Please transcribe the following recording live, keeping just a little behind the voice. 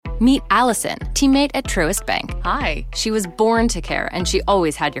Meet Allison, teammate at Truist Bank. Hi. She was born to care, and she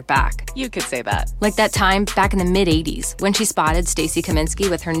always had your back. You could say that. Like that time back in the mid-'80s when she spotted Stacey Kaminsky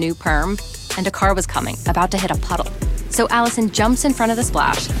with her new perm, and a car was coming, about to hit a puddle. So Allison jumps in front of the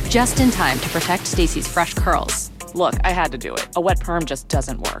splash, just in time to protect Stacey's fresh curls. Look, I had to do it. A wet perm just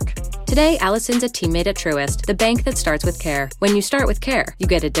doesn't work. Today, Allison's a teammate at Truist, the bank that starts with care. When you start with care, you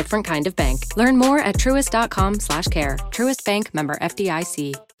get a different kind of bank. Learn more at truist.com/care. Truist Bank, member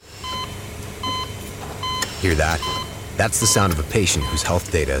FDIC. Hear that? That's the sound of a patient whose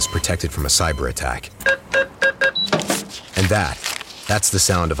health data is protected from a cyber attack. And that's the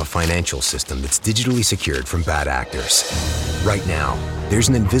sound of a financial system that's digitally secured from bad actors. Right now, there's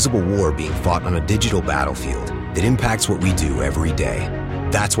an invisible war being fought on a digital battlefield that impacts what we do every day.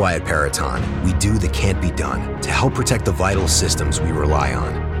 That's why at Peraton, we do the can't be done to help protect the vital systems we rely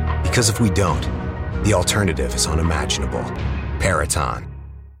on. Because if we don't, the alternative is unimaginable. Peraton.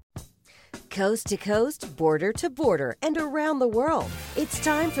 Coast to coast, border to border, and around the world. It's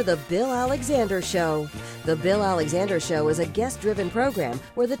time for the Bill Alexander Show. The Bill Alexander Show is a guest-driven program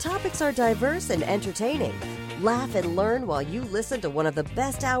where the topics are diverse and entertaining. Laugh and learn while you listen to one of the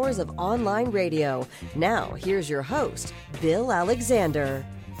best hours of online radio. Now, here's your host, Bill Alexander.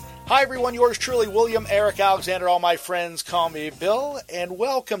 Hi, everyone. Yours truly, William Eric Alexander. All my friends call me Bill, and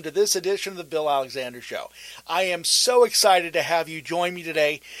welcome to this edition of the Bill Alexander Show. I am so excited to have you join me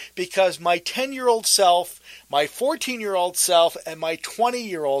today because my 10-year-old self, my 14-year-old self, and my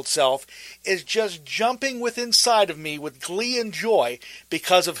 20-year-old self is just jumping within inside of me with glee and joy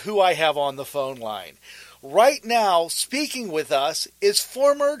because of who I have on the phone line. Right now, speaking with us is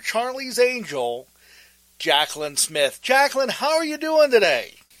former Charlie's Angel, Jacqueline Smith. Jacqueline, how are you doing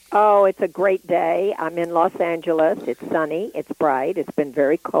today? Oh, it's a great day. I'm in Los Angeles. It's sunny. It's bright. It's been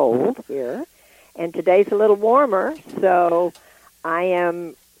very cold here. And today's a little warmer, so I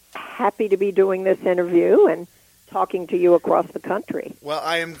am happy to be doing this interview and talking to you across the country. Well,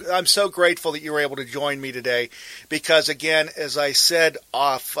 I'm so grateful that you were able to join me today because, again, as I said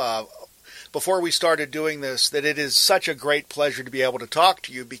before we started doing this, that it is such a great pleasure to be able to talk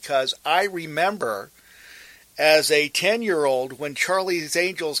to you because I remember as a 10-year-old when Charlie's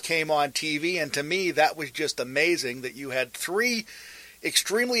Angels came on TV, and to me that was just amazing that you had three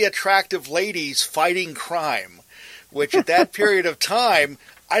extremely attractive ladies fighting crime, which at that period of time,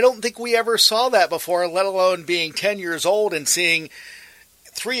 I don't think we ever saw that before, let alone being 10 years old and seeing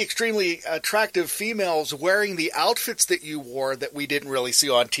three extremely attractive females wearing the outfits that you wore that we didn't really see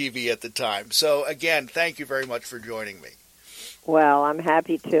on TV at the time. So again, thank you very much for joining me. Well, I'm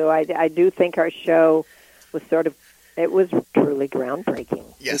happy to. I do think our show was it was truly groundbreaking.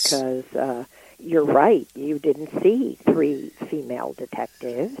 Yes. Because you're right, you didn't see three female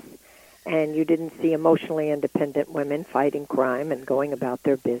detectives, and you didn't see emotionally independent women fighting crime and going about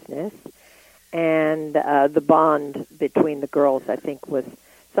their business. And the bond between the girls, I think, was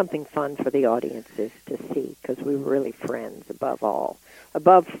something fun for the audiences to see, because we were really friends above all.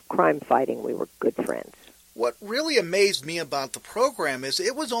 Above crime fighting, we were good friends. What really amazed me about the program is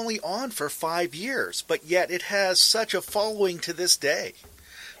it was only on for 5 years, but yet it has such a following to this day,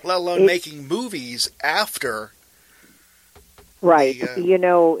 let alone making movies after. Right.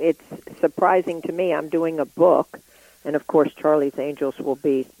 It's surprising to me. I'm doing a book, and of course Charlie's Angels will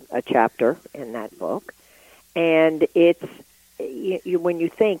be a chapter in that book. And it's, when you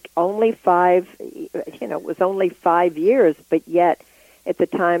think only it was only 5 years, but yet at the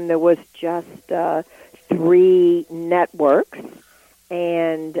time there was just 3 networks,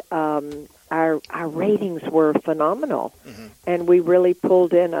 and our ratings were phenomenal, and we really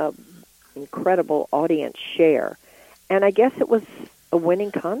pulled in a incredible audience share. And I guess it was a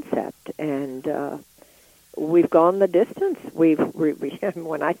winning concept, and we've gone the distance.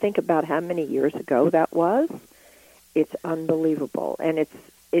 When I think about how many years ago that was, it's unbelievable, and it's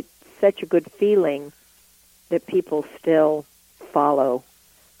such a good feeling that people still follow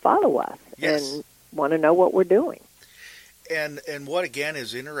us. Yes. And want to know what we're doing. And what again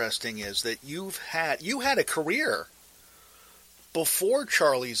is interesting is that you had a career before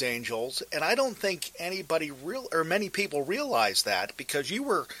Charlie's Angels, and I don't think many people realize that, because you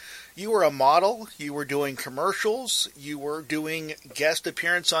were a model, you were doing commercials, you were doing guest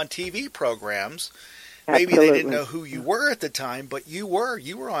appearance on TV programs. Maybe Absolutely. they didn't know who you were at the time, but you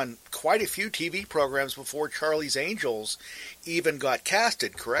were on quite a few TV programs before Charlie's Angels even got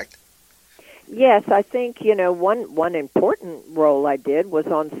casted, correct? Yes, I think, one important role I did was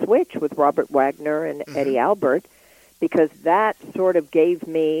on Switch with Robert Wagner and Eddie Albert, because that sort of gave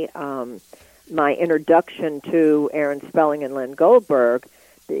me my introduction to Aaron Spelling and Lynn Goldberg,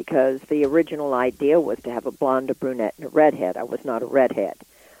 because the original idea was to have a blonde, a brunette, and a redhead. I was not a redhead.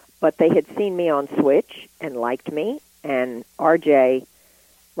 but they had seen me on Switch and liked me, and RJ,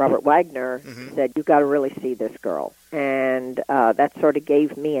 Robert Wagner, said, "You got to really see this girl." And that sort of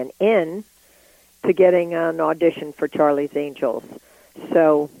gave me an in to getting an audition for Charlie's Angels.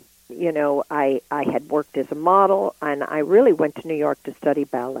 So, you know, I had worked as a model, and I really went to New York to study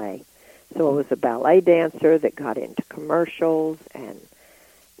ballet. So I was a ballet dancer that got into commercials and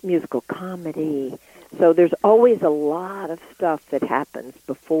musical comedy. So there's always a lot of stuff that happens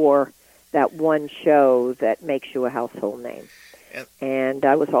before that one show that makes you a household name. Yep. And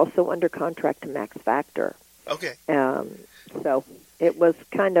I was also under contract to Max Factor. Okay. So it was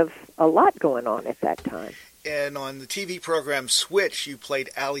kind of a lot going on at that time. And on the TV program Switch, you played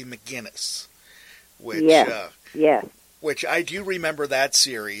Allie McGinnis, which yes. Which I do remember that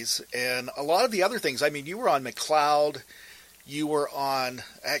series, and a lot of the other things. I mean, you were on McCloud. You were on.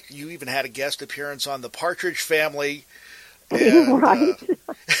 You even had a guest appearance on The Partridge Family. And, right.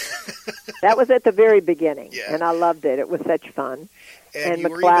 That was at the very beginning, yeah. and I loved it. It was such fun. And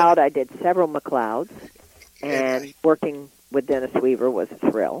even, McCloud, I did several McClouds, and working with Dennis Weaver was a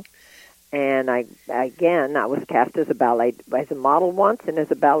thrill. And I was cast as a model once and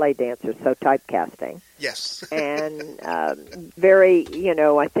as a ballet dancer, so typecasting. Yes. And very, you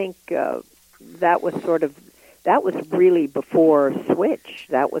know, I think that was really before Switch.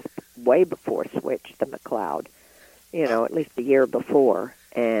 That was way before Switch, the McCloud, you know, at least a year before.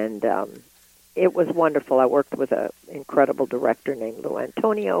 And it was wonderful. I worked with an incredible director named Lou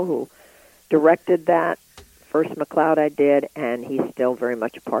Antonio, who directed that first McCloud I did, and he's still very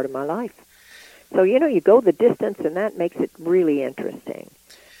much a part of my life. So, you know, you go the distance, and that makes it really interesting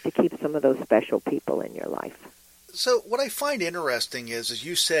to keep some of those special people in your life. So what I find interesting is, as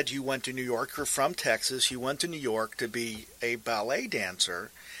you said, you went to New York. You're from Texas. You went to New York to be a ballet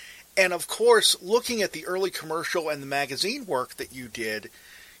dancer. And, of course, looking at the early commercial and the magazine work that you did,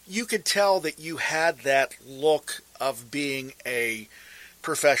 you could tell that you had that look of being a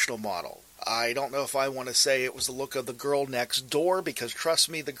professional model. I don't know if I want to say it was the look of the girl next door, because trust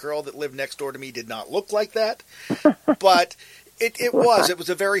me, the girl that lived next door to me did not look like that. But it was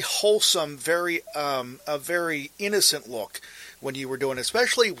a very wholesome, a very innocent look when you were doing it.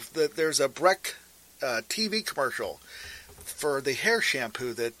 Especially there's a Breck TV commercial for the hair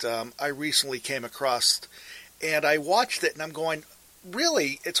shampoo that I recently came across, and I watched it and I'm going,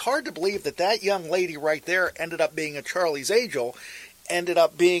 really, it's hard to believe that young lady right there ended up being a Charlie's Angel, ended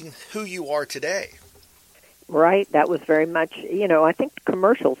up being who you are today. Right. That was very much, you know, I think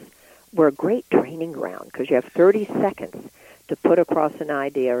commercials were a great training ground because you have 30 seconds to put across an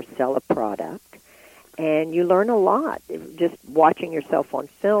idea or sell a product. And you learn a lot just watching yourself on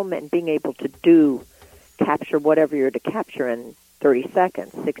film and being able to capture whatever you're to capture in 30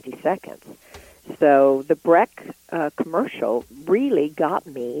 seconds, 60 seconds. So the Breck commercial really got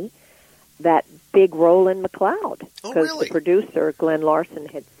me that big role in McCloud. Because really? The producer, Glenn Larson,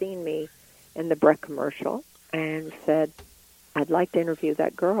 had seen me in the Breck commercial and said, I'd like to interview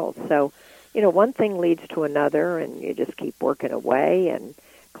that girl. So, you know, one thing leads to another, and you just keep working away and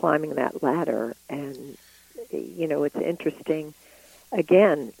climbing that ladder. And, you know, it's interesting.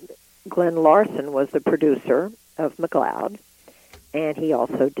 Again, Glenn Larson was the producer of McCloud, and he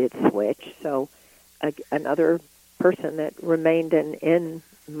also did Switch. So another person that remained in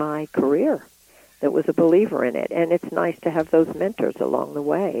my career that was a believer in it. And it's nice to have those mentors along the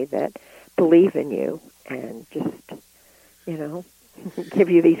way that believe in you and just, you know, give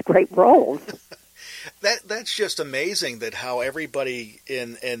you these great roles. That's just amazing that how everybody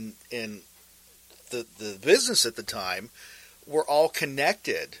in the business at the time were all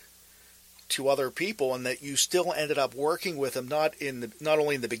connected to other people, and that you still ended up working with them not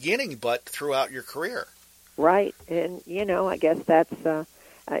only in the beginning but throughout your career. Right. And you know, I guess that's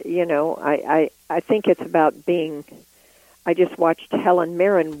you know, I think it's about being. I just watched Helen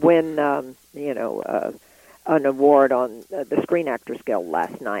Mirren win you know, an award on the Screen Actors Guild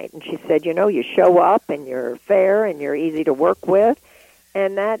last night, and she said, you know, you show up and you're fair and you're easy to work with,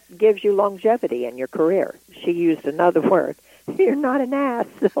 and that gives you longevity in your career. She used another word. You're not an ass.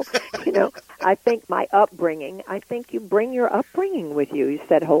 So, you know, I think my upbringing, I think you bring your upbringing with you. You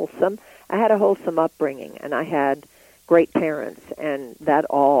said wholesome. I had a wholesome upbringing, and I had great parents, and that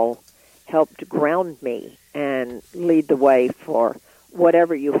all helped ground me and lead the way for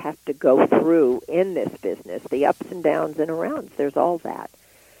whatever you have to go through in this business, the ups and downs and arounds. There's all that.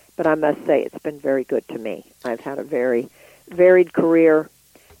 But I must say it's been very good to me. I've had a very varied career,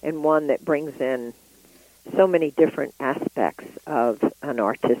 and one that brings in so many different aspects of an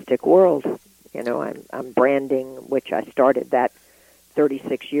artistic world. You know, I'm branding, which I started that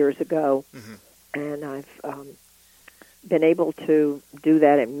 36 years ago, and I've been able to do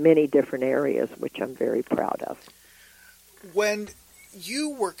that in many different areas, which I'm very proud of. When you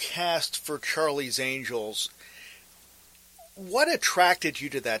were cast for Charlie's Angels, what attracted you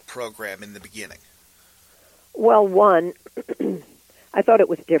to that program in the beginning? Well, one, I thought it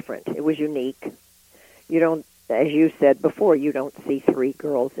was different. It was unique. You don't, as you said before, you don't see three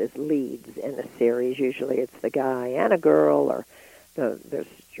girls as leads in a series. Usually it's the guy and a girl, or there's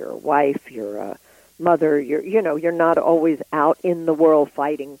your wife, your mother. You're not always out in the world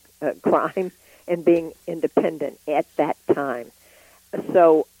fighting crime and being independent at that time.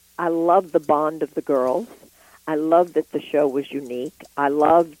 So I loved the bond of the girls. I loved that the show was unique. I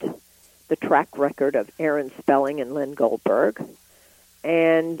loved the track record of Aaron Spelling and Lynn Goldberg.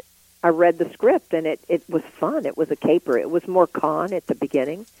 And I read the script, and it was fun. It was a caper. It was more con at the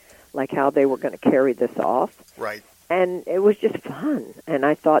beginning, like how they were going to carry this off. Right. And it was just fun. And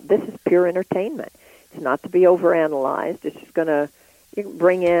I thought, this is pure entertainment. It's not to be overanalyzed. It's just going to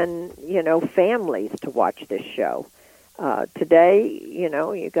bring in, families to watch this show. Today,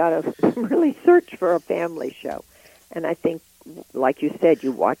 you got to really search for a family show. And I think, like you said,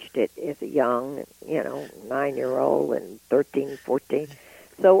 you watched it as a young, 9-year-old and 13, 14.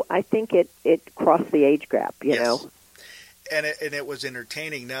 So I think it crossed the age gap, you know. And it was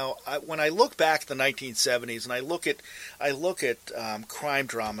entertaining. Now, when I look back at the 1970s and I look at crime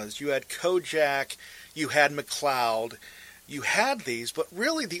dramas, you had Kojak, you had McCloud, you had these, but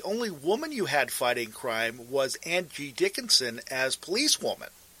really the only woman you had fighting crime was Angie Dickinson as policewoman.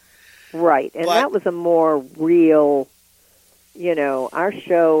 Right, and that was a more real, our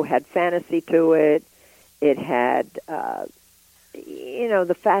show had fantasy to it. It had,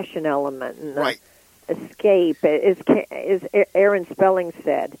 the fashion element and the escape. As Aaron Spelling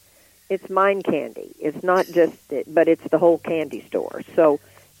said, it's mind candy. It's not just it, but it's the whole candy store. So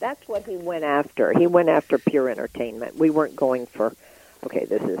that's what he went after. He went after pure entertainment. We weren't going for, okay,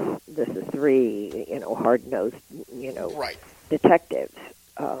 this is three, hard-nosed, detectives.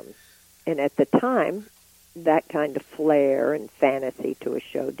 And at the time, that kind of flair and fantasy to a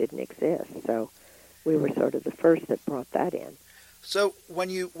show didn't exist. So we were sort of the first that brought that in. So when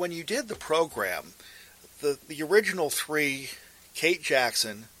you did the program, the original three, Kate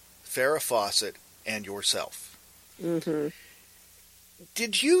Jackson, Farrah Fawcett, and yourself. Mm-hmm.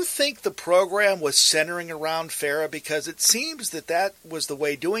 Did you think the program was centering around Farrah because it seems that was the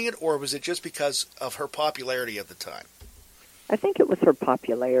way doing it, or was it just because of her popularity at the time? I think it was her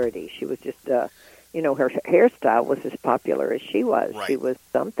popularity. She was just, her hairstyle was as popular as she was. Right. She was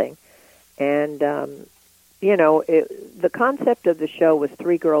something. And, the concept of the show was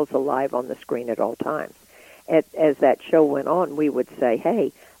three girls alive on the screen at all times. As that show went on, we would say,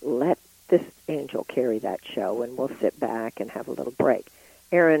 hey, let this angel carry that show, and we'll sit back and have a little break.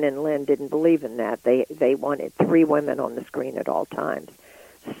 Aaron and Lynn didn't believe in that. They wanted three women on the screen at all times.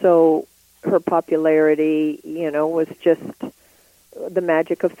 So her popularity, was just the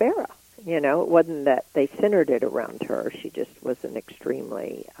magic of Farrah. It wasn't that they centered it around her. She just was an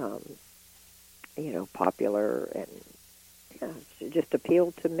extremely, popular, and she just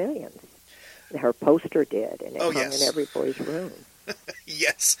appealed to millions. Her poster did, and it hung in every boy's room.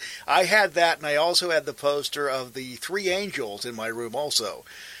 Yes, I had that, and I also had the poster of the three angels in my room also,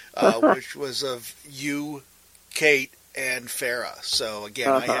 which was of you, Kate, and Farrah. So,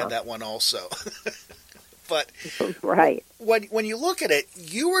 again, I had that one also. But right. when you look at it,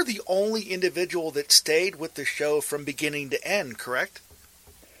 you were the only individual that stayed with the show from beginning to end, correct?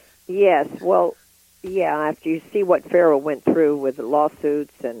 Yes, well, yeah, after you see what Farrah went through with the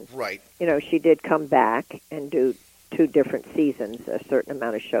lawsuits and, right. She did come back and do 2 different seasons, a certain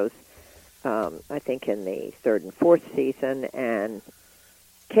amount of shows, I think in the 3rd and 4th season. And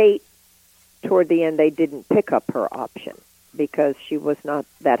Kate, toward the end, they didn't pick up her option because she was not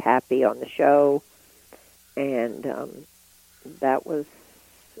that happy on the show. And that was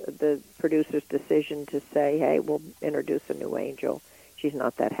the producer's decision to say, hey, we'll introduce a new angel. She's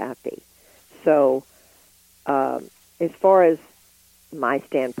not that happy. So as far as my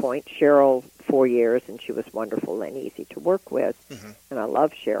standpoint, Cheryl, 4 years, and she was wonderful and easy to work with, and I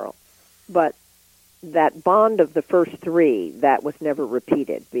love Cheryl. But that bond of the first 3, that was never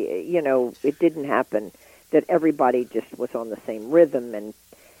repeated. It didn't happen that everybody just was on the same rhythm and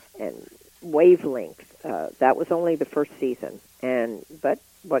wavelength. That was only the first season. But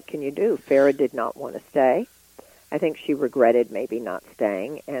what can you do? Farrah did not want to stay. I think she regretted maybe not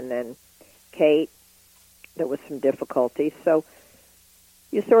staying. And then Kate, there was some difficulties. So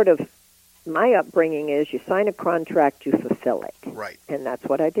you sort of, my upbringing is you sign a contract, you fulfill it. Right. And that's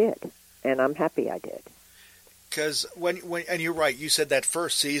what I did. And I'm happy I did. Because and you're right, you said that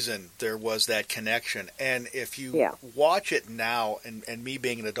first season there was that connection, and if you watch it now, and me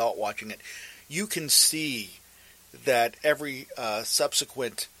being an adult watching it, you can see that every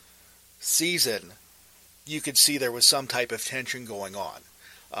subsequent season, you could see there was some type of tension going on,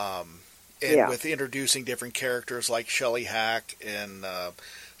 with introducing different characters like Shelley Hack and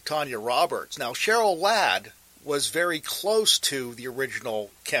Tanya Roberts. Now, Cheryl Ladd was very close to the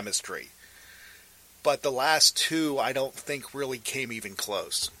original chemistry. But the last two, I don't think really came even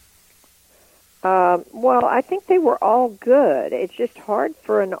close. Well, I think they were all good. It's just hard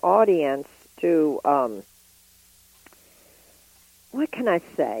for an audience to, what can I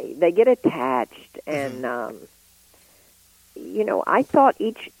say? They get attached, and I thought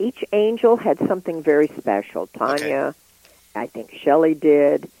each angel had something very special. Tanya, I think Shelley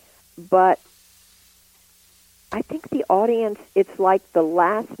did, but I think the audience, it's like the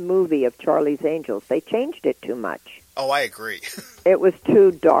last movie of Charlie's Angels. They changed it too much. Oh, I agree. It was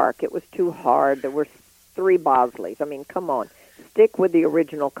too dark. It was too hard. There were 3 Bosleys. I mean, come on. Stick with the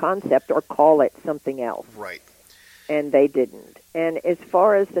original concept or call it something else. Right. And they didn't. And as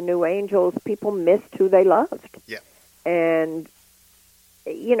far as the new Angels, people missed who they loved. Yeah. And,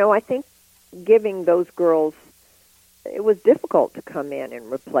 I think giving those girls, it was difficult to come in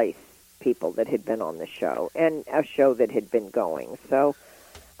and replace people that had been on the show and a show that had been going. So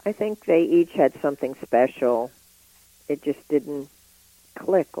I think they each had something special. It just didn't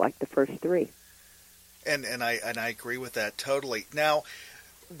click like the first 3. And I agree with that totally. Now,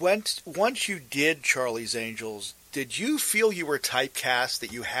 once you did Charlie's Angels, did you feel you were typecast,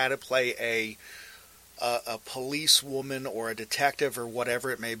 that you had to play a policewoman or a detective or whatever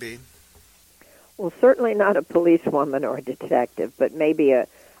it may be? Well, certainly not a policewoman or a detective, but maybe a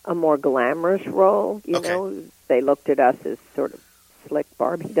more glamorous role. You know, they looked at us as sort of slick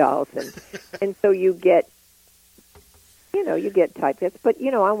Barbie dolls, and so you get typecast. But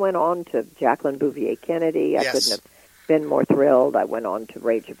I went on to Jacqueline Bouvier Kennedy. I couldn't have been more thrilled. I went on to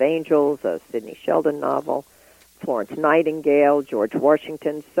Rage of Angels, a Sidney Sheldon novel, Florence Nightingale, George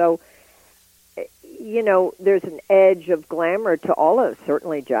Washington. So there's an edge of glamour to all of it.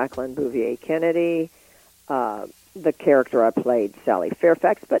 Certainly Jacqueline Bouvier Kennedy. The character I played, Sally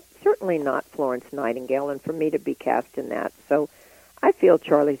Fairfax, but certainly not Florence Nightingale, and for me to be cast in that. So I feel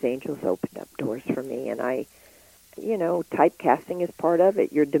Charlie's Angels opened up doors for me, and typecasting is part of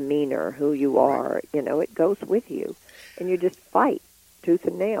it. Your demeanor, who you are, it goes with you, and you just fight tooth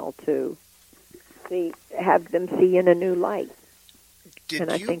and nail to have them see in a new light.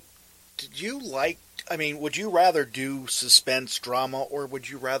 Would you rather do suspense drama or would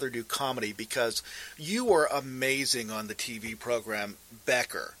you rather do comedy? Because you were amazing on the TV program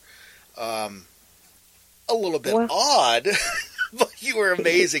Becker. A little bit odd, but you were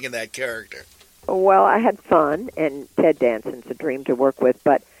amazing in that character. Well, I had fun, and Ted Danson's a dream to work with,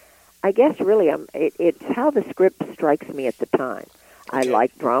 but I guess really it's how the script strikes me at the time. I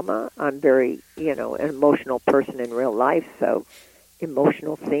like drama. I'm very, an emotional person in real life, so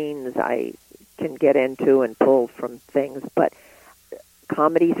emotional scenes I can get into and pull from things, but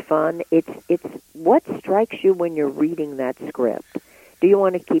comedy's fun. It's what strikes you when you're reading that script. Do you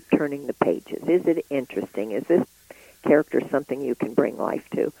want to keep turning the pages? Is it interesting? Is this character something you can bring life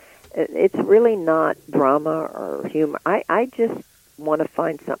to? It's really not drama or humor. I just want to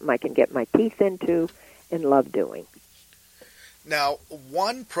find something I can get my teeth into and love doing. Now,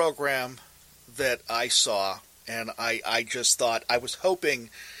 one program that I saw, and I just thought, I was hoping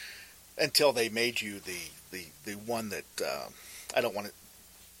until they made you the one that I don't want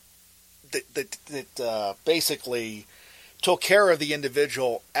to, that basically took care of the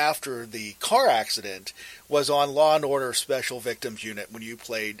individual after the car accident, was on Law and Order Special Victims Unit when you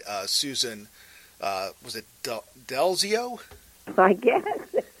played Susan, was it Delzio? I guess.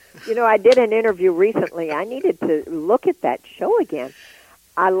 I did an interview recently. I needed to look at that show again.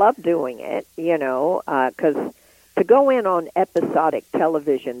 I love doing it, because to go in on episodic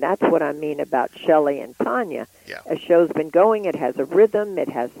television, that's what I mean about Shelley and Tanya. Yeah. A show's been going, it has a rhythm, it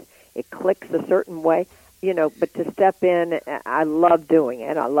clicks a certain way, but to step in, I love doing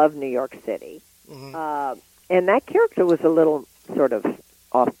it. I love New York City. Mm-hmm. And that character was a little sort of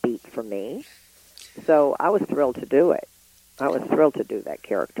offbeat for me, so I was thrilled to do it. I was thrilled to do that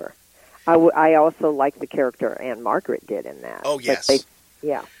character. I also liked the character Anne Margaret did in that. Oh, yes.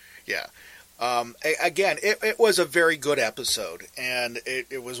 Yeah. Again, it was a very good episode, and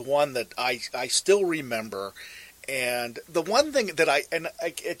it was one that I still remember. And the one thing that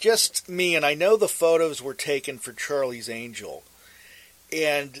it just me, and I know the photos were taken for Charlie's Angel,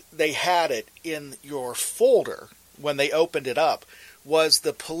 and they had it in your folder when they opened it up, was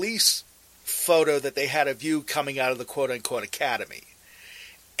the police photo that they had of you coming out of the quote-unquote academy.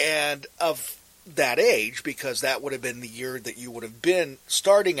 And of that age, because that would have been the year that you would have been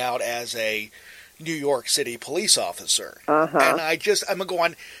starting out as a New York City police officer. And I'm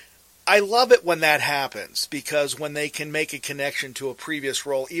going, I love it when that happens, because when they can make a connection to a previous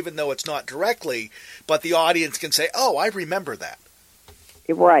role, even though it's not directly, but the audience can say, oh, I remember that.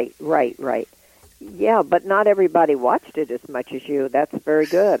 Right. Yeah, but not everybody watched it as much as you. That's very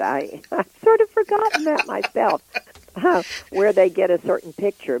good. I've sort of forgotten that myself, where they get a certain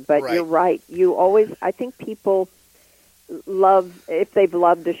picture. But You're right. You always, I think people love, if they've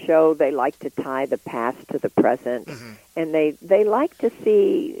loved a show, they like to tie the past to the present. And they like to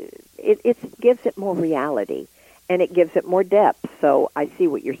see, it gives it more reality, and it gives it more depth. So I see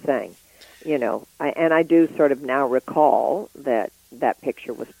what you're saying. I do sort of now recall that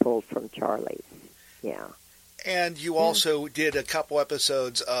picture was pulled from Charlie's. Yeah. And you also did a couple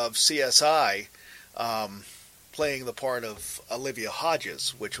episodes of CSI, playing the part of Olivia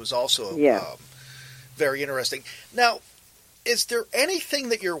Hodges, which was also very interesting. Now, is there anything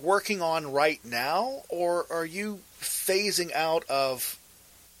that you're working on right now, or are you phasing out of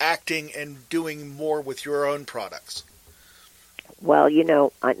acting and doing more with your own products? Well,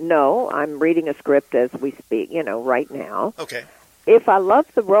 no, I'm reading a script as we speak, right now. Okay. If I love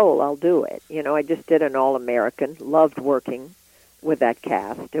the role, I'll do it. I just did an All-American, loved working with that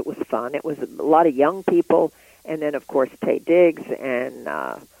cast. It was fun. It was a lot of young people, and then, of course, Taye Diggs and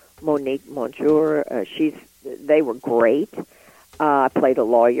Monique Monjour. They were great. I played a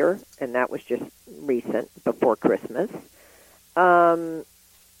lawyer, and that was just recent, before Christmas. I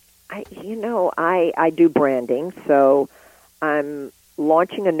do branding, so I'm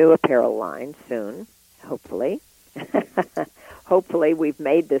launching a new apparel line soon, hopefully. Hopefully, we've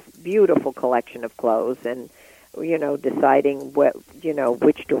made this beautiful collection of clothes, and deciding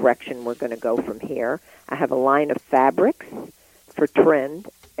which direction we're going to go from here. I have a line of fabrics for trend,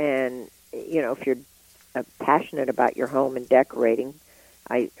 and if you're passionate about your home and decorating,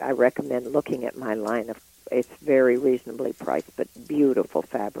 I recommend looking at my line of. It's very reasonably priced, but beautiful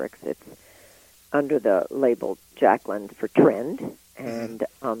fabrics. It's under the label Jacqueline for Trend, and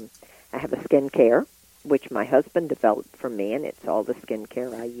I have a skincare, which my husband developed for me, and it's all the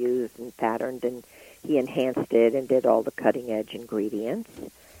skincare I used and patterned, and he enhanced it and did all the cutting-edge ingredients.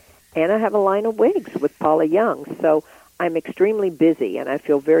 And I have a line of wigs with Paula Young, so I'm extremely busy, and I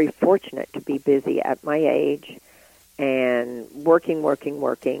feel very fortunate to be busy at my age and working,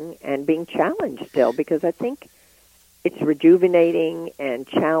 and being challenged still, because I think it's rejuvenating, and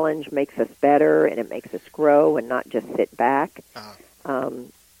challenge makes us better, and it makes us grow and not just sit back.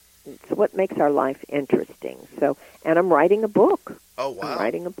 It's what makes our life interesting. So, and I'm writing a book. Oh, wow. I'm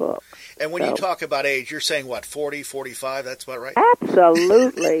writing a book. And when you talk about age, you're saying, what, 40, 45? That's about right?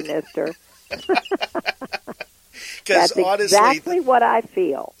 Absolutely, mister. That's honestly, exactly what I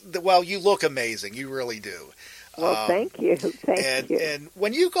feel. Well, you look amazing. You really do. Well, thank you. Thank you. And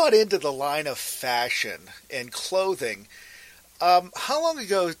when you got into the line of fashion and clothing, how long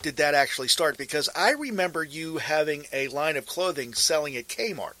ago did that actually start? Because I remember you having a line of clothing selling at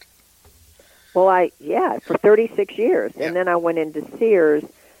Kmart. Well, for 36 years. Yeah. And then I went into Sears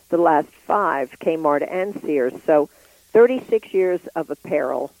the last 5, Kmart and Sears. So 36 years of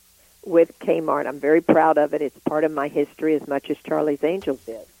apparel with Kmart. I'm very proud of it. It's part of my history as much as Charlie's Angels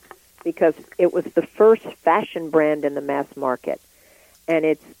is, because it was the first fashion brand in the mass market. And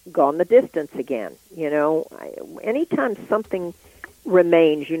it's gone the distance again. Anytime something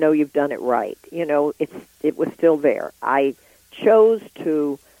remains, you've done it right. It was still there. I chose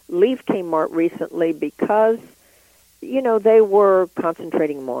to leave Kmart recently because, they were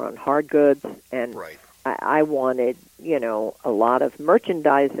concentrating more on hard goods, and right. I wanted, a lot of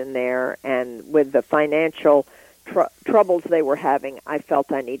merchandise in there, and with the financial troubles they were having, I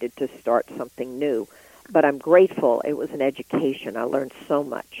felt I needed to start something new. But I'm grateful. It was an education. I learned so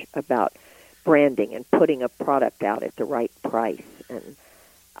much about branding and putting a product out at the right price. And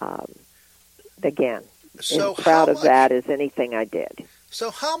again, so as proud of that as anything I did. So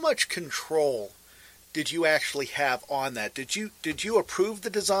how much control did you actually have on that? Did you approve the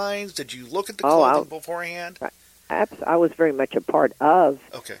designs? Did you look at the clothing beforehand? I was very much a part of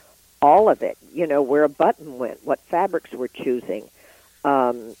all of it. Where a button went, what fabrics we're choosing,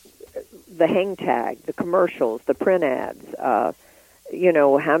 the hang tag, the commercials, the print ads, how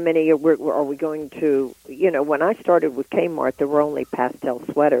many are we going to, when I started with Kmart, there were only pastel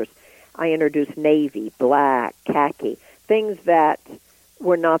sweaters. I introduced navy, black, khaki, things that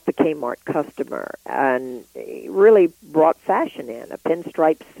were not the Kmart customer, and really brought fashion in, a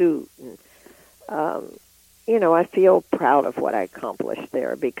pinstripe suit. And, I feel proud of what I accomplished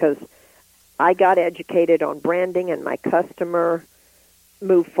there, because I got educated on branding, and my customer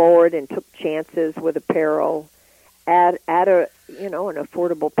moved forward and took chances with apparel at a an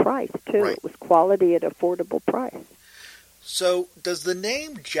affordable price too. Right. It was quality at affordable price. So, does the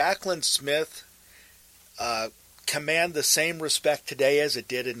name Jaclyn Smith command the same respect today as it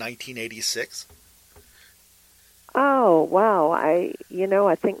did in 1986? Oh, wow. I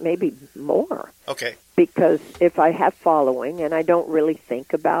think maybe more. Okay. Because if I have following, and I don't really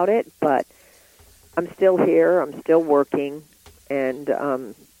think about it, but I'm still here, I'm still working, and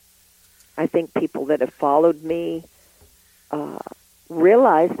I think people that have followed me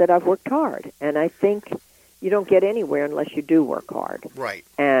realize that I've worked hard. And I think you don't get anywhere unless you do work hard. Right.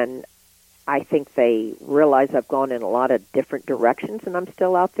 And I think they realize I've gone in a lot of different directions, and I'm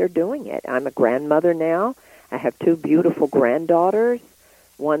still out there doing it. I'm a grandmother now. I have 2 beautiful granddaughters.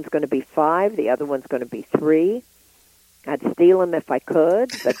 One's going to be 5. The other one's going to be 3. I'd steal them if I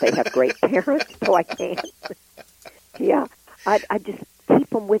could, but they have great parents, so I can't. Yeah. I just keep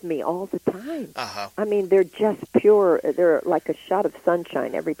them with me all the time. Uh-huh. I mean, they're just pure. They're like a shot of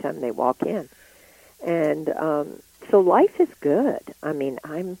sunshine every time they walk in. And so life is good. I mean,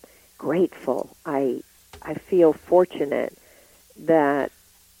 I'm grateful. I feel fortunate that,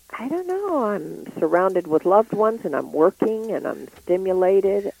 I don't know, I'm surrounded with loved ones, and I'm working, and I'm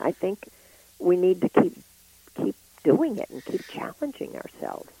stimulated. I think we need to keep doing it and keep challenging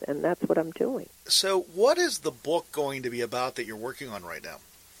ourselves, and that's what I'm doing. So what is the book going to be about that you're working on right now?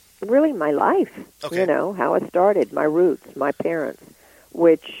 Really my life, Okay. How I started, my roots, my parents,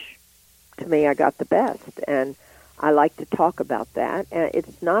 which to me I got the best, and I like to talk about that. And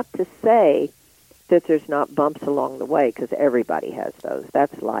it's not to say that there's not bumps along the way, because everybody has those.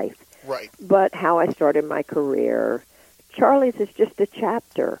 That's life. Right. But how I started my career. Charlie's is just a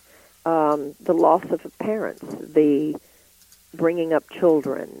chapter. The loss of parents, the bringing up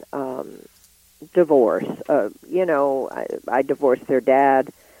children, divorce. I divorced their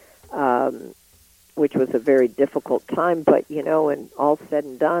dad, which was a very difficult time. But, and all said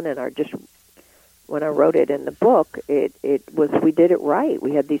and done, and when I wrote it in the book, we did it right.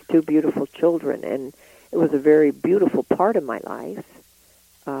 We had these 2 beautiful children, and it was a very beautiful part of my life.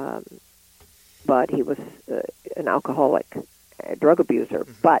 But he was an alcoholic, a drug abuser.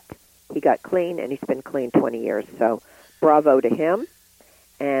 Mm-hmm. But he got clean, and he's been clean 20 years. So bravo to him,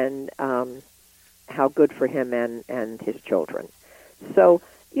 and how good for him and his children. So,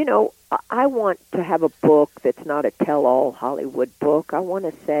 I want to have a book that's not a tell-all Hollywood book. I want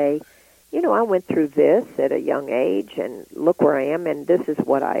to say, I went through this at a young age, and look where I am, and this is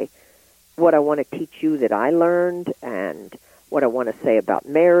what I want to teach you that I learned, and what I want to say about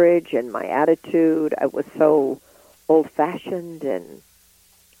marriage and my attitude. I was so old-fashioned and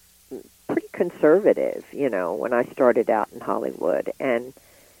pretty conservative, when I started out in Hollywood and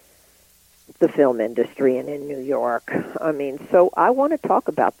the film industry and in New York. I mean, so I want to talk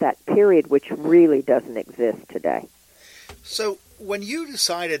about that period, which really doesn't exist today. So when you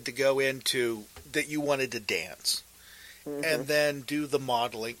decided to go into that you wanted to dance, mm-hmm. and then do the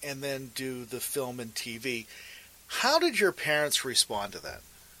modeling, and then do the film and TV, how did your parents respond to that?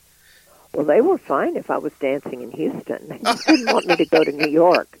 Well, they were fine if I was dancing in Houston. They didn't want me to go to New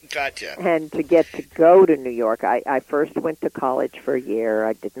York. Gotcha. And to get to go to New York, I first went to college for a year.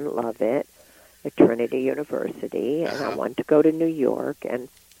 I didn't love it at Trinity University, and I wanted to go to New York. And,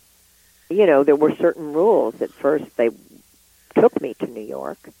 there were certain rules. At first, they took me to New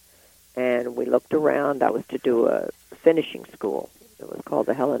York, and we looked around. I was to do a finishing school. It was called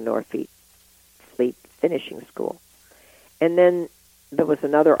the Helen Norfleet Finishing School. And then there was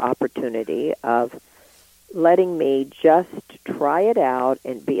another opportunity of letting me just try it out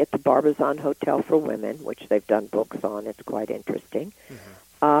and be at the Barbizon Hotel for Women, which they've done books on. It's quite interesting.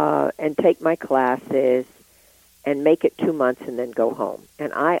 Mm-hmm. And take my classes and make it 2 months and then go home.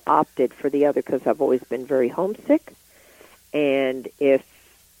 And I opted for the other because I've always been very homesick. And if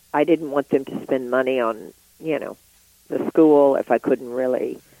I didn't want them to spend money on, the school, if I couldn't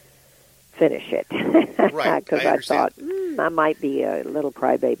really finish it. Right. Because I thought, I might be a little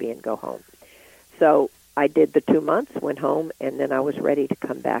crybaby and go home. So I did the 2 months, went home, and then I was ready to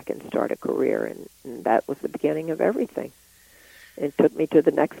come back and start a career. And that was the beginning of everything. It took me to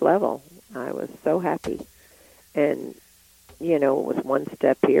the next level. I was so happy. And, it was one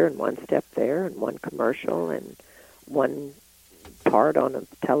step here and one step there and one commercial and one part on a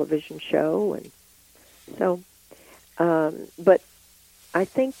television show. And so, but I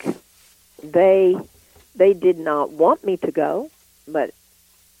think they did not want me to go, but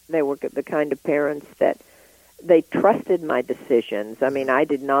they were the kind of parents that they trusted my decisions. I mean, I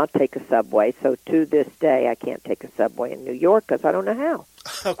did not take a subway, so to this day I can't take a subway in New York because I don't know how.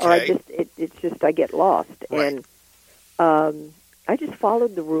 or it's just I get lost. Right. And I just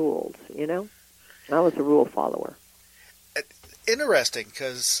followed the rules, you know. I was a rule follower. Interesting,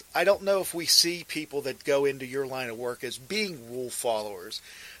 because I don't know if we see people that go into your line of work as being rule followers,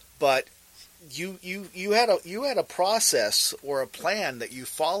 but you had a process or a plan that you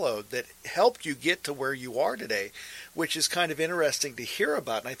followed that helped you get to where you are today, which is kind of interesting to hear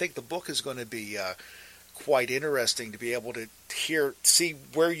about. And I think the book is going to be quite interesting to be able to see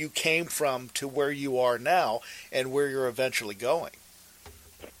where you came from to where you are now and where you're eventually going.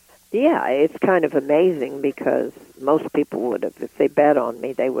 Yeah, it's kind of amazing because most people would have, if they bet on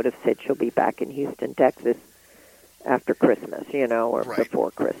me, they would have said she'll be back in Houston, Texas after Christmas, you know, or right.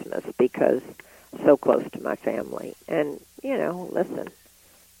 before Christmas, because so close to my family. And, you know, listen,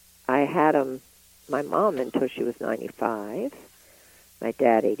 I had my mom until she was 95, my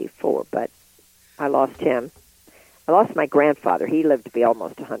dad 84, but I lost him. I lost my grandfather. He lived to be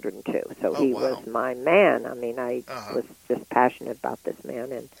almost 102, so he was my man. I mean, I was just passionate about this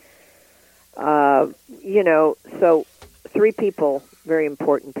man. And, you know, so 3 people, very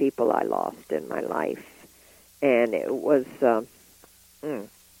important people I lost in my life. And it was,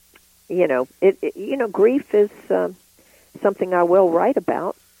 you know, grief is something I will write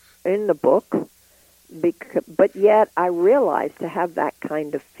about in the book. But yet I realized to have that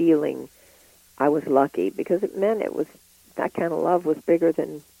kind of feeling, I was lucky because it meant that kind of love was bigger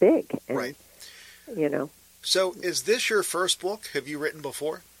than big. And, right. You know. So is this your first book? Have you written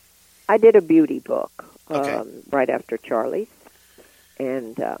before? I did a beauty book Okay. right after Charlie's.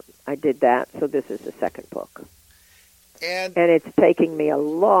 And I did that, so this is the second book. And it's taking me a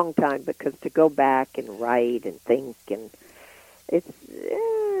long time because to go back and write and think, and it's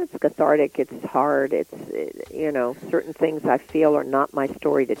cathartic, it's hard, you know, certain things I feel are not my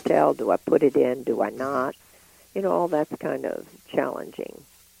story to tell. Do I put it in? Do I not? You know, all that's kind of challenging.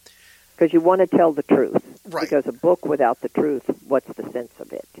 Because you want to tell the truth. Right. Because a book without the truth, what's the sense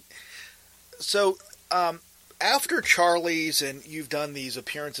of it? So, after Charlie's and you've done these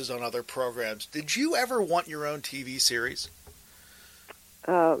appearances on other programs, did you ever want your own TV series?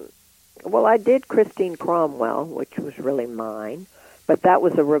 Well, I did Christine Cromwell, which was really mine, but that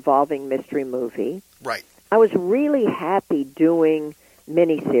was a revolving mystery movie. Right. I was really happy doing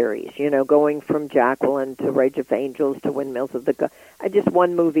miniseries, you know, going from Jacqueline to Rage of Angels to Windmills of the Gods. I just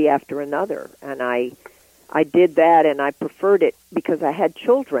one movie after another, and I did that, and I preferred it because I had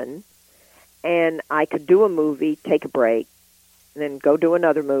children, and I could do a movie, take a break, and then go do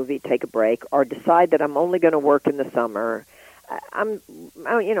another movie, take a break, or decide that I'm only going to work in the summer. I'm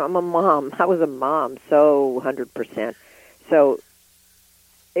a mom. I was a mom, so 100%. So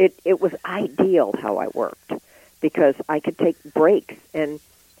it was ideal how I worked because I could take breaks. And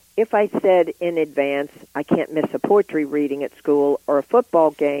if I said in advance, I can't miss a poetry reading at school or a football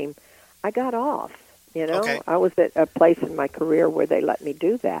game, I got off. You know, Okay. I was at a place in my career where they let me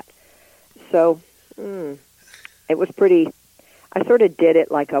do that. So it was pretty, I sort of did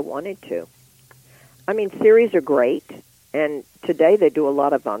it like I wanted to. I mean, series are great, and today they do a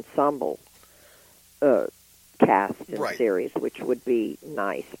lot of ensemble cast in Right. series, which would be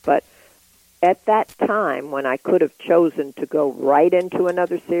nice. But at that time, when I could have chosen to go right into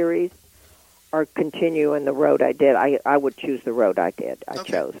another series or continue in the road I did, I would choose the road I did. I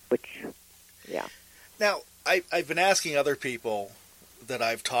chose, which, yeah. Now, I've been asking other people that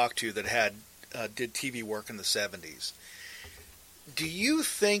I've talked to that did TV work in the 70s. Do you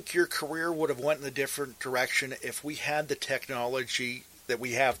think your career would have went in a different direction if we had the technology that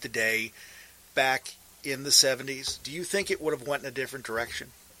we have today back in the 70s? Do you think it would have went in a different direction?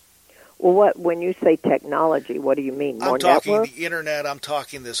 Well, when you say technology, what do you mean? More I'm talking network? the internet. I'm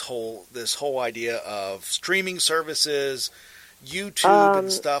talking this whole idea of streaming services, YouTube,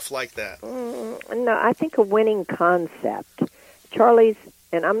 and stuff like that. No, I think a winning concept. Charlie's,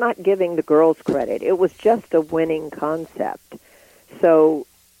 and I'm not giving the girls credit, it was just a winning concept. So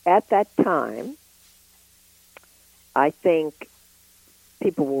at that time, I think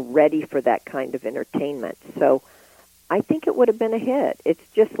people were ready for that kind of entertainment. So I think it would have been a hit. It's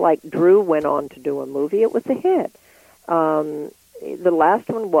just like Drew went on to do a movie. It was a hit. The last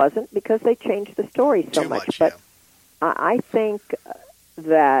one wasn't because they changed the story so Too much, But yeah. I think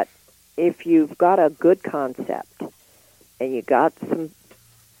that if you've got a good concept and you got some,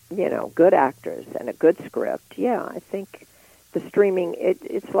 you know, good actors and a good script, yeah, I think the streaming,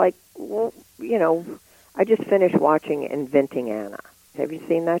 it's like, well, you know, I just finished watching Inventing Anna. Have you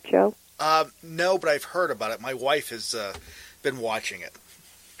seen that show? No, but I've heard about it. My wife has been watching it.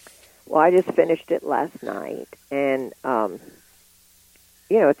 Well, I just finished it last night, and,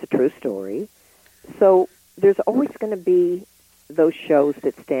 you know, it's a true story. So there's always going to be those shows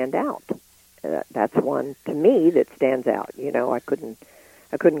that stand out. That's one to me that stands out. You know, I couldn't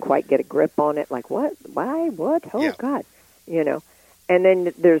quite get a grip on it. Like, what? Why? What? Oh, yeah. God. You know. And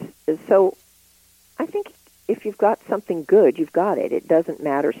then so I think if you've got something good, you've got it. It doesn't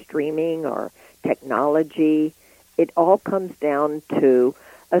matter streaming or technology. It all comes down to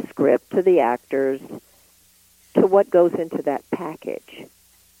a script, to the actors, to what goes into that package.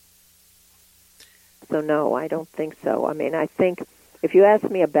 So no, I don't think so. I mean, I think if you ask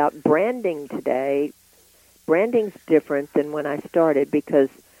me about branding today, branding's different than when I started, because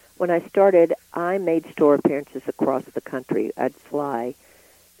when I started, I made store appearances across the country. I'd fly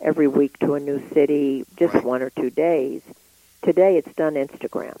every week to a new city, just 1 or 2 days. Today, it's done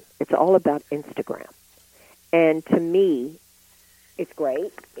Instagram. It's all about Instagram. And to me, it's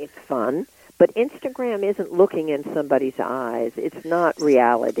great. It's fun. But Instagram isn't looking in somebody's eyes. It's not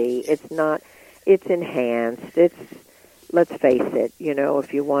reality. It's not. It's enhanced. It's, let's face it, you know,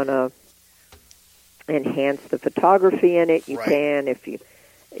 if you want to enhance the photography in it, you can. If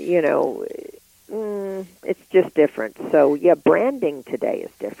you know, it's just different. So, yeah, branding today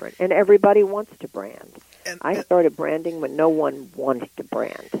is different. And everybody wants to brand. I started branding when no one wanted to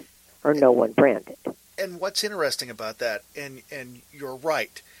brand, or no one branded. And what's interesting about that, and you're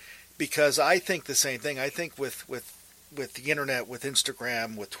right, because I think the same thing. I think with the internet, with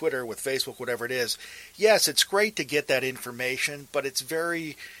Instagram, with Twitter, with Facebook, whatever it is, yes, it's great to get that information, but it's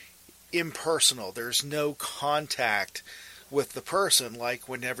very impersonal. There's no contact with the person, like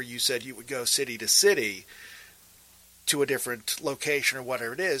whenever you said you would go city to city to a different location or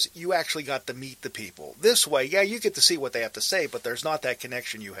whatever it is, you actually got to meet the people. This way, yeah, you get to see what they have to say, but there's not that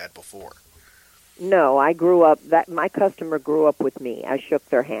connection you had before. No, I grew up, my customer grew up with me. I shook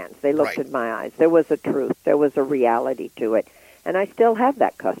their hands. They looked at my eyes. There was a truth. There was a reality to it. And I still have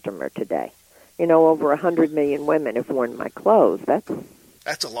that customer today. You know, over 100 million women have worn my clothes. That's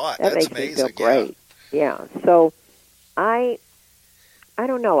a lot. That That's makes amazing. me feel great. Yeah. So I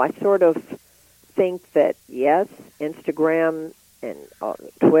don't know. I sort of think that, yes, Instagram and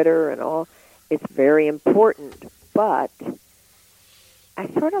Twitter and all, it's very important. But I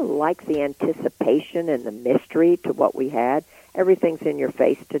sort of like the anticipation and the mystery to what we had. Everything's in your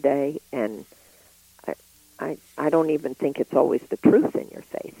face today, and I don't even think it's always the truth in your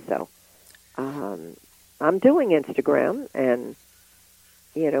face. So I'm doing Instagram, and,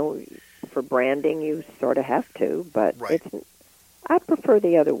 you know, for branding you sort of have to, but I prefer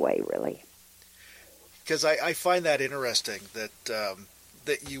the other way, really. Because I find that interesting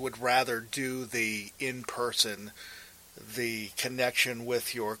that you would rather do the in-person, the connection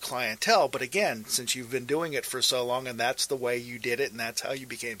with your clientele. But again, since you've been doing it for so long and that's the way you did it and that's how you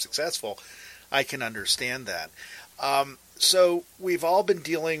became successful, I can understand that. So we've all been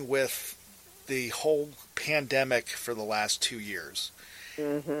dealing with the whole pandemic for the last 2 years.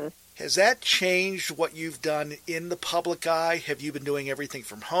 Mm-hmm. Has that changed what you've done in the public eye? Have you been doing everything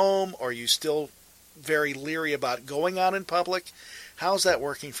from home? Or are you still very leery about going out in public? How's that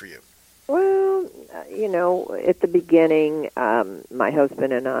working for you? Well, you know, at the beginning, my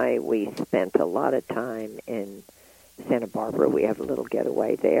husband and I, we spent a lot of time in Santa Barbara. We have a little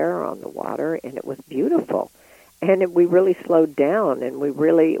getaway there on the water, and it was beautiful. And we really slowed down, and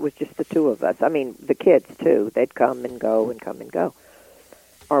it was just the two of us. I mean, the kids, too. They'd come and go and come and go.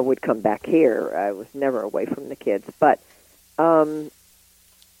 Or would come back here. I was never away from the kids. But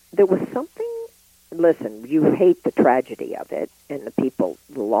there was something. Listen, you hate the tragedy of it and the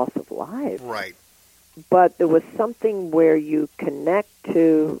loss of lives. Right. But there was something where you connect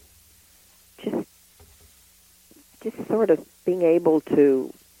to just sort of being able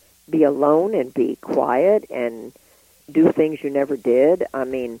to be alone and be quiet and do things you never did. I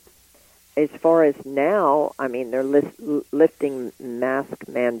mean, as far as now, I mean, they're lifting mask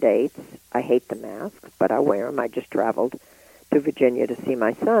mandates. I hate the masks, but I wear them. I just traveled to Virginia to see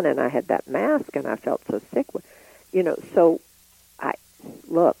my son, and I had that mask, and I felt so sick. You know, so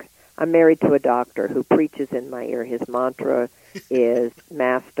I'm married to a doctor who preaches in my ear. His mantra is,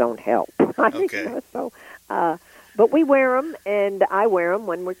 masks don't help. Okay. You know, so, but we wear them, and I wear them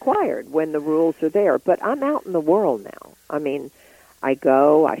when required, when the rules are there. But I'm out in the world now. I mean, I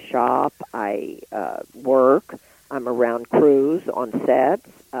go, I shop, I work. I'm around crews on sets.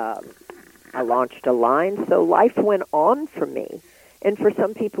 I launched a line, so life went on for me. And for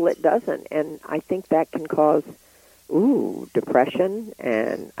some people it doesn't. And I think that can cause, depression.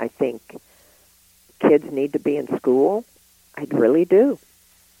 And I think kids need to be in school. I really do.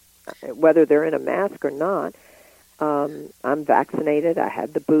 Whether they're in a mask or not. I'm vaccinated. I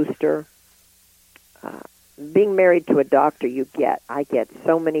had the booster. Being married to a doctor, I get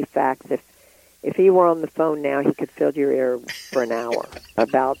so many facts. if he were on the phone now, he could fill your ear for an hour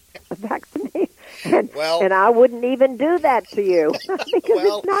about a vaccination. And I wouldn't even do that to you because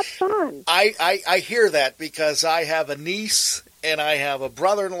it's not fun. I hear that because I have a niece and I have a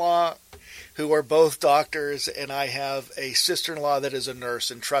brother-in-law who are both doctors, and I have a sister-in-law that is a nurse,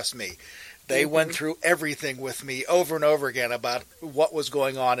 and trust me, they went through everything with me over and over again about what was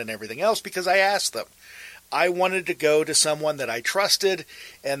going on and everything else because I asked them. I wanted to go to someone that I trusted,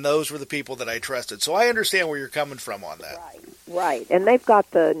 and those were the people that I trusted. So I understand where you're coming from on that. Right. And they've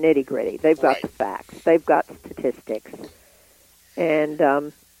got the nitty-gritty. They've got the facts. They've got statistics. And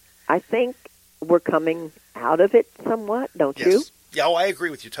I think we're coming out of it somewhat, don't you? Yeah, I agree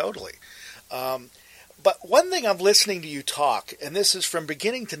with you totally. But one thing I'm listening to you talk, and this is from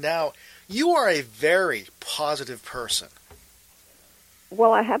beginning to now, you are a very positive person.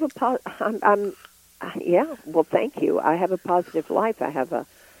 Well, I have well, thank you. I have a positive life. I have a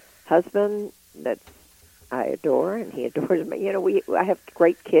husband that I adore, and he adores me. You know, I have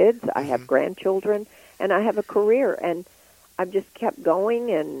great kids. I have grandchildren, and I have a career. And I've just kept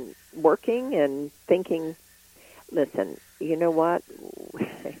going and working and thinking, listen, you know what?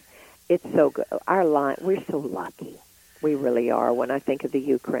 It's so good. We're so lucky. We really are. When I think of the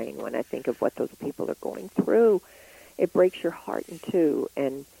Ukraine, when I think of what those people are going through, it breaks your heart in two.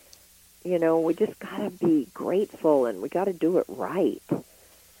 And you know, we just got to be grateful, and we got to do it right.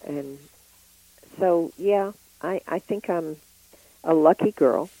 And so, yeah, I think I'm a lucky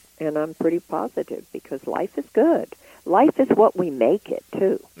girl, and I'm pretty positive because life is good. Life is what we make it,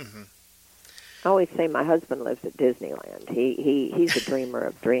 too. Mm-hmm. I always say my husband lives at Disneyland. He's a dreamer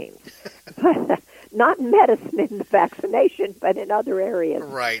of dreams. But, not in medicine, in the vaccination, but in other areas.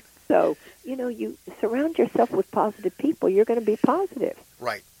 Right. So, you know, you surround yourself with positive people, you're going to be positive.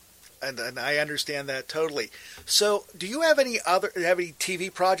 Right. And I understand that totally. So, do you have any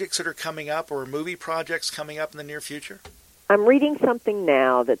TV projects that are coming up or movie projects coming up in the near future? I'm reading something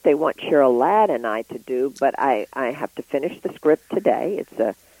now that they want Cheryl Ladd and I to do, but I have to finish the script today. It's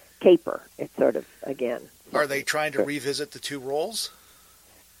a caper. It's sort of, again... Are they trying to revisit the two roles?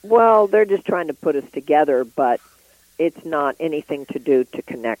 Well, they're just trying to put us together, but it's not anything to do to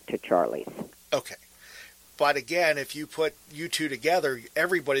connect to Charlie's. Okay. But again, if you put you two together,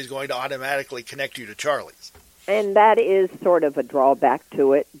 everybody's going to automatically connect you to Charlie's. And that is sort of a drawback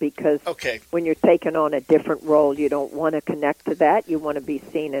to it because when you're taking on a different role, you don't want to connect to that. You want to be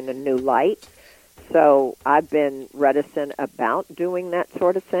seen in a new light. So I've been reticent about doing that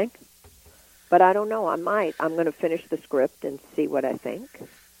sort of thing. But I don't know. I might. I'm going to finish the script and see what I think.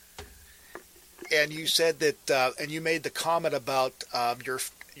 And you said that, and you made the comment about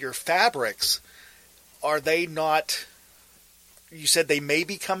your fabrics. Are they not? You said they may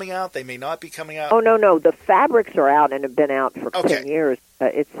be coming out. They may not be coming out. Oh no! The fabrics are out and have been out for 10 years.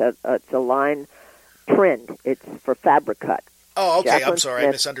 It's a line trend. It's for Fabric Cut. Oh, okay. Jacqueline I'm sorry, Smith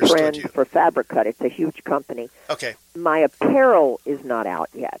I misunderstood trend you. For Fabric Cut, it's a huge company. Okay. My apparel is not out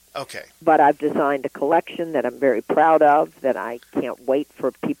yet. Okay. But I've designed a collection that I'm very proud of. That I can't wait for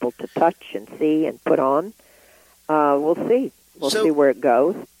people to touch and see and put on. We'll see. We'll see where it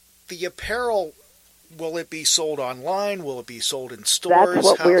goes. The apparel. Will it be sold online? Will it be sold in stores? That's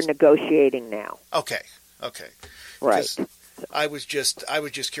what we're negotiating now. Okay. Right. I was just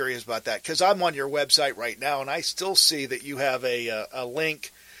curious about that because I'm on your website right now, and I still see that you have a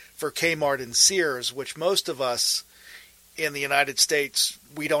link for Kmart and Sears, which most of us in the United States,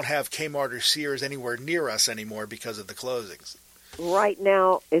 we don't have Kmart or Sears anywhere near us anymore because of the closings. Right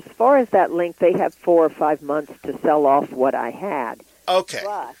now, as far as that link, they have 4 or 5 months to sell off what I had. Okay.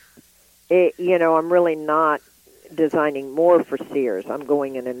 But I'm really not designing more for Sears. I'm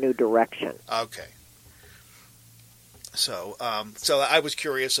going in a new direction. Okay. So I was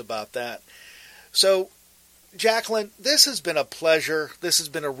curious about that. So, Jacqueline, this has been a pleasure. This has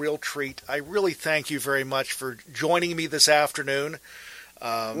been a real treat. I really thank you very much for joining me this afternoon.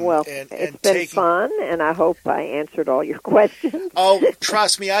 It's been fun, and I hope I answered all your questions. Oh,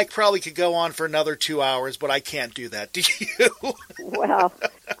 trust me, I probably could go on for another 2 hours, but I can't do that. Do you? Well,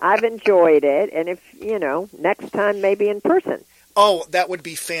 I've enjoyed it, and if, next time maybe in person. Oh, that would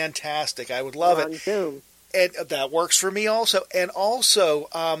be fantastic. I would love it. On Zoom. And that works for me also. And also,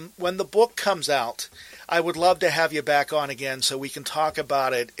 when the book comes out, I would love to have you back on again so we can talk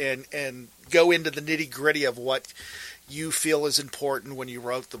about it and go into the nitty-gritty of what you feel is important when you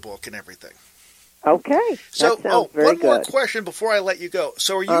wrote the book and everything. Okay. So, one good. more question before I let you go.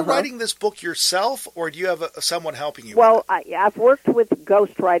 So, are you writing this book yourself, or do you have someone helping you? Well, I've worked with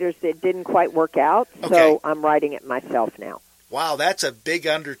ghostwriters that didn't quite work out, so I'm writing it myself now. Wow, that's a big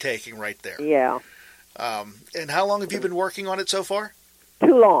undertaking right there. Yeah. And how long have you been working on it so far?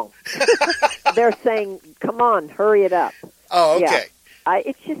 Too long. they're saying, come on, hurry it up. Oh, okay. Yeah.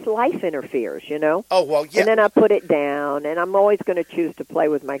 It's just life interferes, you know? Oh, well, yeah. And then I put it down, and I'm always going to choose to play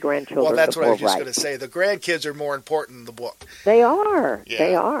with my grandchildren. Well, that's what I was just going to say. The grandkids are more important than the book. They are. Yeah.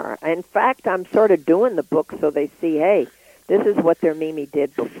 They are. In fact, I'm sort of doing the book so they see, hey, this is what their Mimi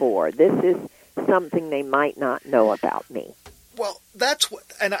did before. This is something they might not know about me. Well, that's what,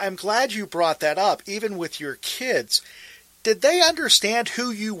 and I'm glad you brought that up, even with your kids. Did they understand who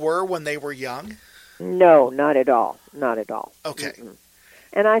you were when they were young? No, not at all. Not at all. Okay. Mm-mm.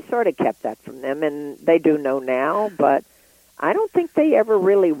 And I sort of kept that from them, and they do know now, but I don't think they ever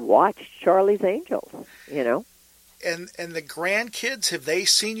really watched Charlie's Angels, you know? And the grandkids, have they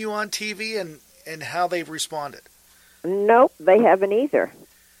seen you on TV and how they've responded? Nope, they haven't either.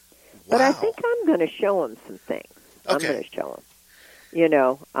 Wow. But I think I'm going to show them some things. Okay. I'm going to show them. You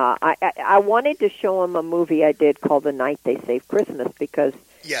know, I wanted to show them a movie I did called The Night They Saved Christmas because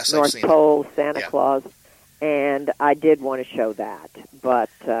yes, North I've seen Pole, Santa Yeah. Claus, and I did want to show that. But,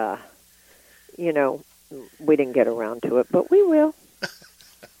 you know, we didn't get around to it, but we will.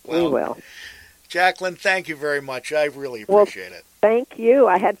 Well, we will. Jacqueline, thank you very much. I really appreciate it. Thank you.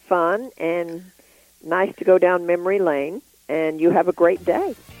 I had fun, and nice to go down memory lane, and you have a great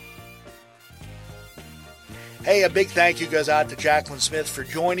day. Hey, a big thank you goes out to Jacqueline Smith for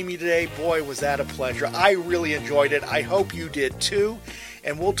joining me today. Boy, was that a pleasure. I really enjoyed it. I hope you did too.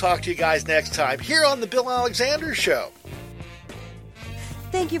 And we'll talk to you guys next time here on The Bill Alexander Show.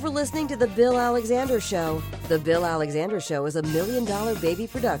 Thank you for listening to The Bill Alexander Show. The Bill Alexander Show is a $1 Million Baby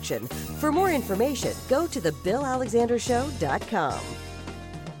production. For more information, go to thebillalexandershow.com.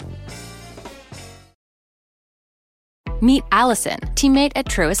 Meet Allison, teammate at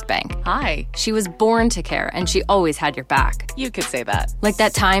Truist Bank. Hi. She was born to care, and she always had your back. You could say that. Like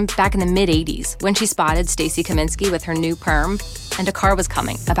that time back in the mid-'80s when she spotted Stacy Kaminsky with her new perm, and a car was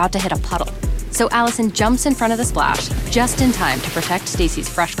coming, about to hit a puddle. So Allison jumps in front of the splash, just in time to protect Stacy's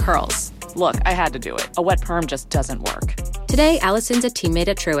fresh curls. Look, I had to do it. A wet perm just doesn't work. Today, Allison's a teammate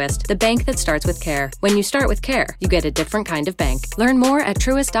at Truist, the bank that starts with care. When you start with care, you get a different kind of bank. Learn more at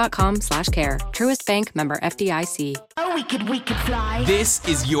truist.com/care. Truist Bank, member FDIC. Oh, we could fly. This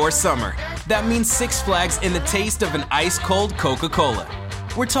is your summer. That means Six Flags and the taste of an ice-cold Coca-Cola.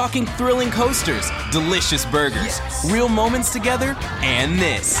 We're talking thrilling coasters, delicious burgers, real moments together, and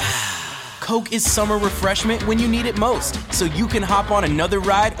this. Coke is summer refreshment when you need it most, so you can hop on another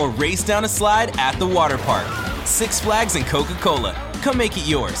ride or race down a slide at the water park. Six Flags and Coca-Cola. Come make it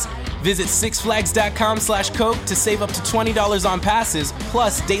yours. Visit sixflags.com/Coke to save up to $20 on passes,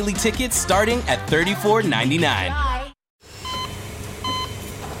 plus daily tickets starting at $34.99.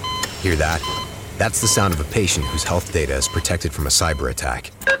 Hear that? That's the sound of a patient whose health data is protected from a cyber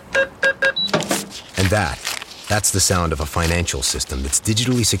attack. And that's the sound of a financial system that's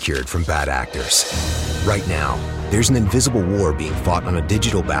digitally secured from bad actors. Right now, there's an invisible war being fought on a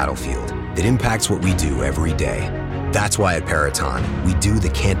digital battlefield that impacts what we do every day. That's why at Peraton, we do the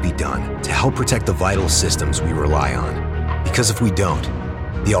can't be done to help protect the vital systems we rely on. Because if we don't,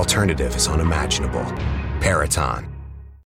 the alternative is unimaginable. Peraton.